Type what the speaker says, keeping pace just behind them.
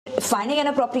Finding an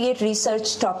appropriate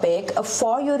research topic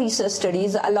for your research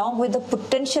studies along with the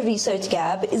potential research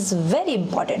gap is very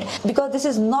important, because this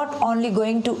is not only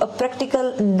going to a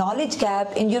practical knowledge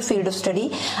gap in your field of study,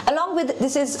 along with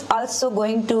this is also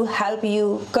going to help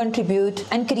you contribute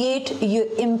and create your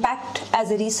impact as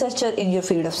a researcher in your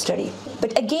field of study.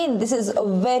 But again, this is a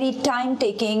very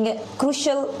time-taking,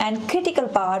 crucial and critical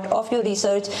part of your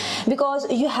research, because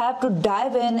you have to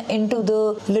dive into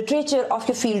the literature of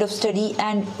your field of study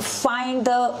and find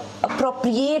the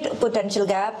appropriate potential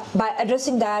gap. By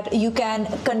addressing that, you can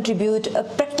contribute a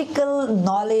practical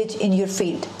knowledge in your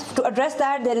field. To address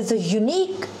that, there is a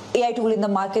unique AI tool in the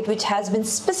market which has been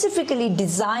specifically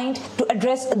designed to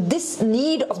address this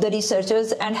need of the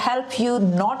researchers and help you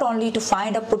not only to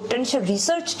find a potential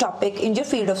research topic in your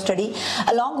field of study,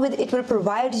 along with it will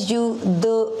provide you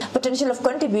the potential of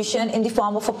contribution in the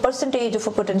form of a percentage of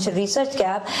a potential research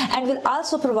gap, and will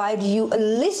also provide you a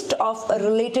list of a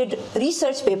related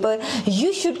research paper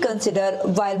you should consider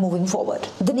while moving forward.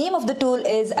 The name of the tool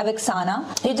is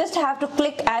Aveksana. You just have to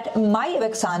click at My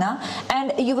Aveksana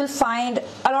and you will find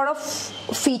a lot of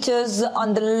features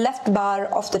on the left bar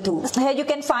of the tool. Here you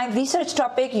can find research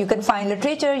topic, you can find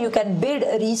literature, you can build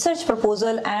a research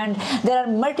proposal, and there are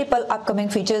multiple upcoming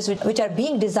features which are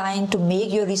being designed to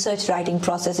make your research writing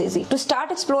process easy. To start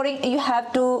exploring, you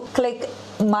have to click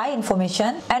My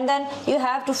Information, and then you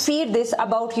have to feed this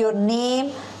about your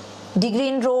name, degree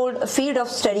enrolled, field of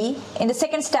study. In the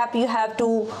second step, you have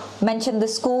to mention the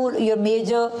school, your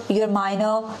major, your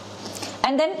minor,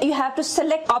 and then you have to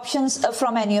select options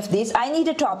from any of these. I need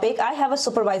a topic. I have a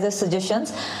supervisor's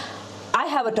suggestions. I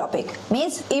have a topic.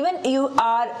 Means even you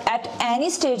are at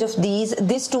any stage of these,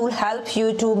 this tool helps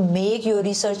you to make your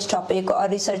research topic or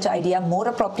research idea more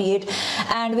appropriate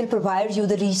and will provide you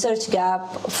the research gap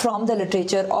from the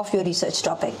literature of your research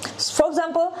topic. For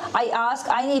example,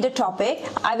 I need a topic.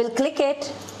 I will click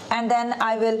it and then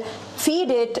I will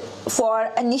feed it for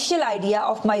initial idea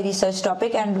of my research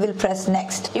topic and will press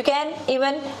next. You can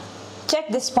even check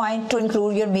this point to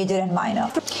include your major and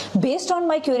minor. Based on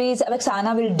my queries,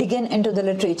 Aveksana will dig into the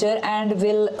literature and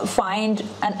will find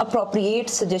an appropriate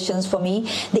suggestions for me,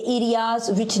 the areas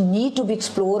which need to be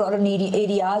explored or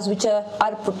areas which are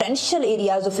potential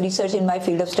areas of research in my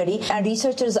field of study, and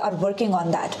researchers are working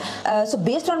on that. So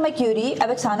based on my query,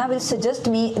 Aveksana will suggest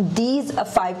me these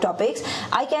 5 topics.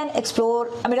 I can explore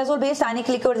imidazole-based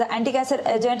anti-clickers, the anti-cancer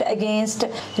agent against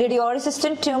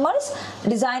radioresistant tumors,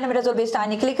 design imidazole-based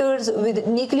anti-clickers with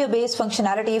nuclear-based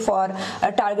functionality for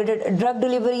targeted drug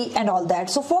delivery and all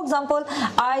that. So for example,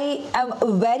 I am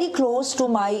very close to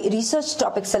my research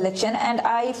topic selection and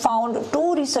I found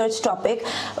 2 research topic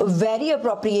very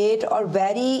appropriate or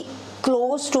very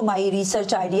close to my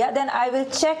research idea. Then I will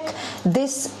check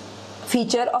this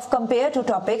feature of compare to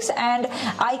topics and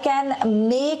I can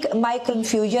make my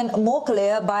confusion more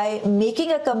clear by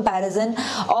making a comparison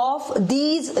of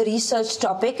these research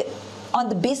topic on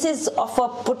the basis of a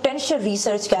potential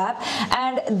research gap,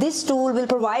 and this tool will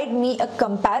provide me a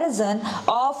comparison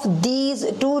of these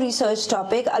 2 research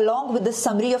topics along with the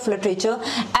summary of literature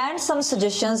and some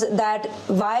suggestions that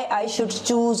why I should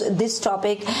choose this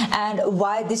topic and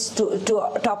why this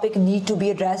topic need to be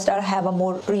addressed or have a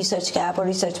more research gap or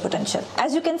research potential.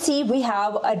 As you can see, we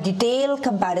have a detailed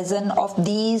comparison of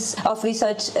these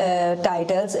research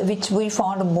titles which we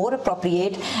found more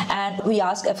appropriate, and we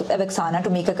asked Aveksana to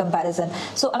make a comparison.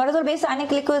 So imidazole-based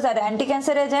anti-clickers are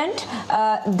anti-cancer agent.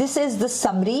 This is the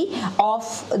summary of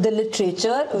the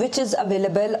literature which is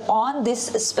available on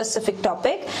this specific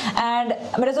topic, and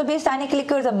imidazole-based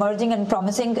anti-clickers are emerging and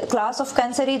promising class of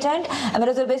cancer agent.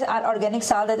 Imidazole-based are organic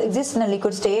salt that exists in a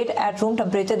liquid state at room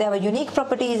temperature. They have a unique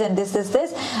properties, and this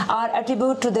are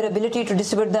attribute to their ability to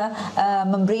distribute the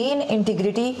membrane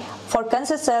integrity for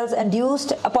cancer cells,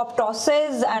 induced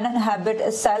apoptosis and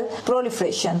inhibit cell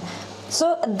proliferation.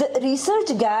 So the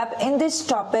research gap in this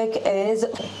topic is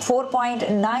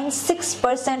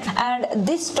 4.96%, and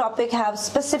this topic have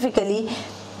specifically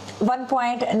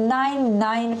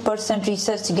 1.99%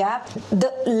 research gap.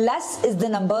 The less is the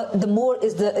number, the more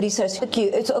is the research.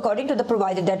 So according to the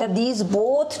provided data, these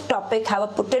both topics have a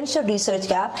potential research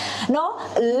gap. Now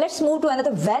let's move to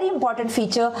another very important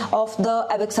feature of the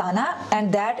Aveksana,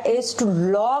 and that is to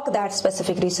log that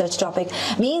specific research topic.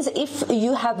 Means if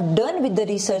you have done with the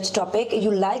research topic,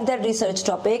 you like that research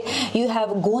topic, you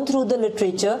have gone through the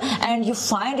literature and you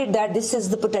find it that this is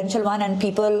the potential one and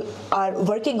people are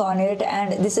working on it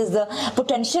and this is the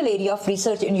potential area of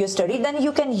research in your study, then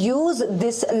you can use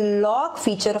this log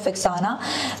feature of Aveksana,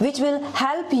 which will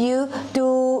help you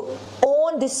to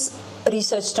own this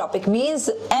research topic. Means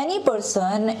any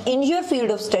person in your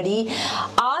field of study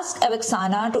ask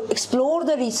Aveksana to explore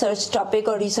the research topic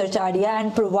or research idea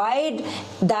and provide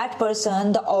that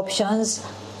person the options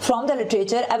from the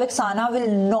literature, Aveksana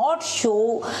will not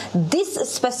show this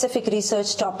specific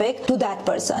research topic to that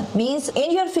person. Means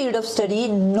in your field of study,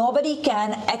 nobody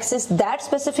can access that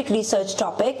specific research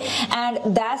topic,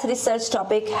 and that research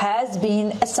topic has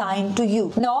been assigned to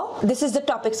you. Now, this is the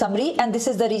topic summary and this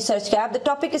is the research gap. The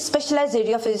topic is specialized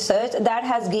area of research that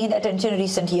has gained attention in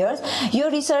recent years. Your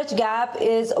research gap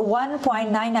is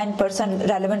 1.99%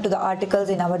 relevant to the articles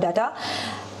in our data.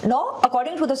 Now,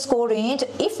 according to the score range,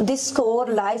 if this score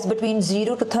lies between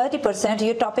 0 to 30%,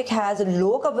 your topic has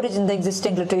low coverage in the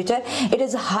existing literature, it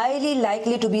is highly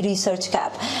likely to be research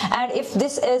gap. And if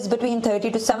this is between 30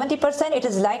 to 70%, it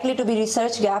is likely to be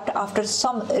research gap after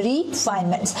some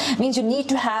refinements. Means you need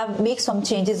to make some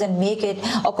changes and make it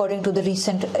according to the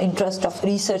recent interest of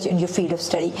research in your field of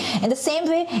study. In the same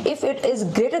way, if it is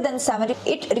greater than 70,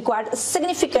 it required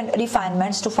significant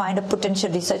refinements to find a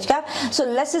potential research gap. So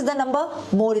less is the number,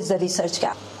 more is the research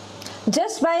gap.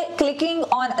 Just by clicking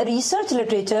on research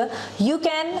literature, you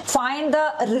can find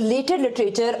the related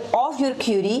literature of your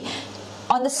query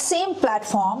on the same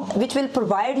platform, which will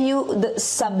provide you the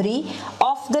summary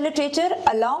of the literature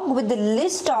along with the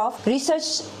list of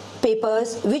research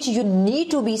papers which you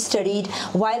need to be studied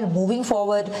while moving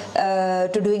forward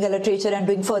to doing a literature and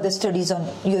doing further studies on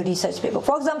your research paper.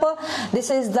 For example, this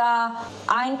is the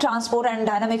ion transport and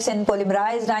dynamics in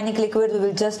polymerized ionic liquid. We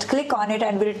will just click on it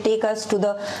and will take us to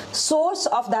the source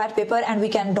of that paper, and we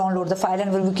can download the file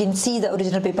and we can see the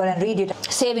original paper and read it,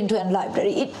 save into a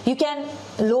library. You can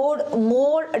load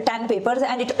more 10 papers,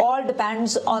 and it all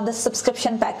depends on the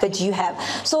subscription package you have.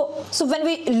 So when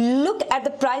we look at the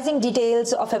pricing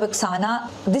details of Aveksana,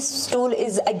 this tool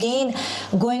is again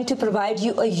going to provide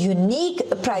you a unique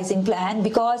pricing plan,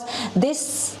 because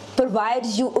this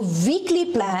provides you a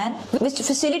weekly plan which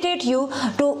facilitates you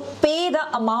to pay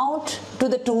the amount to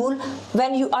the tool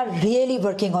when you are really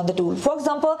working on the tool. For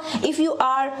example, if you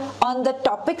are on the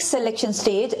topic selection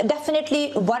stage,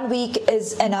 definitely 1 week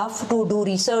is enough to do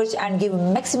research and give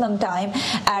maximum time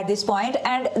at this point.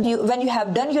 And when you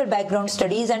have done your background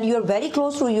studies and you are very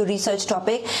close to your research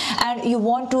topic and you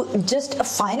want to just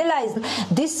finalize,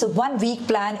 this 1 week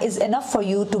plan is enough for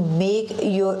you to make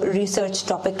your research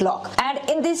topic lock. And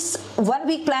in this 1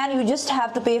 week plan, you just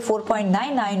have to pay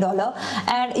 $4.99,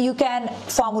 and you can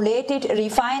formulate it,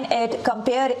 refine it,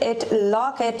 compare it,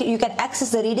 lock it. You can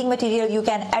access the reading material, you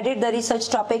can edit the research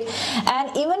topic,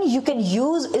 and even you can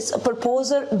use its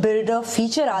proposal builder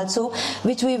feature also,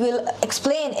 which we will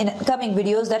explain in coming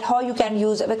videos, that how you can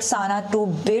use Aveksana to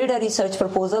build a research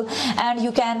proposal, and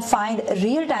you can find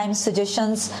real-time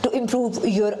suggestions to improve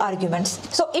your arguments.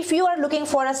 So if you are looking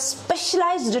for a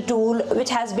specialized tool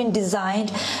which has been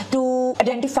designed to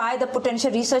identify the potential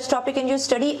research topic in your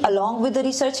study along with the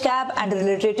research gap and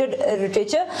related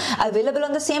literature available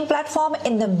on the same platform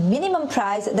in the minimum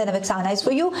price, then Aveksana is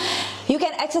for you. You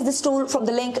can access this tool from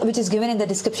the link which is given in the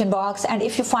description box, and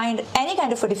if you find any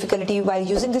kind of a difficulty while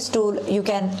using this tool, you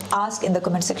can ask in the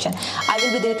comment section. I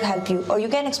will be there to help you, or you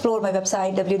can explore my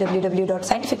website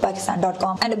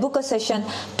www.scientificpakistan.com and book a session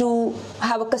to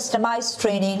have a customized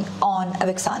training on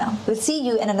Aveksana. We'll see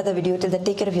you in another video. Till then,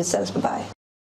 take care of yourselves. Bye-bye.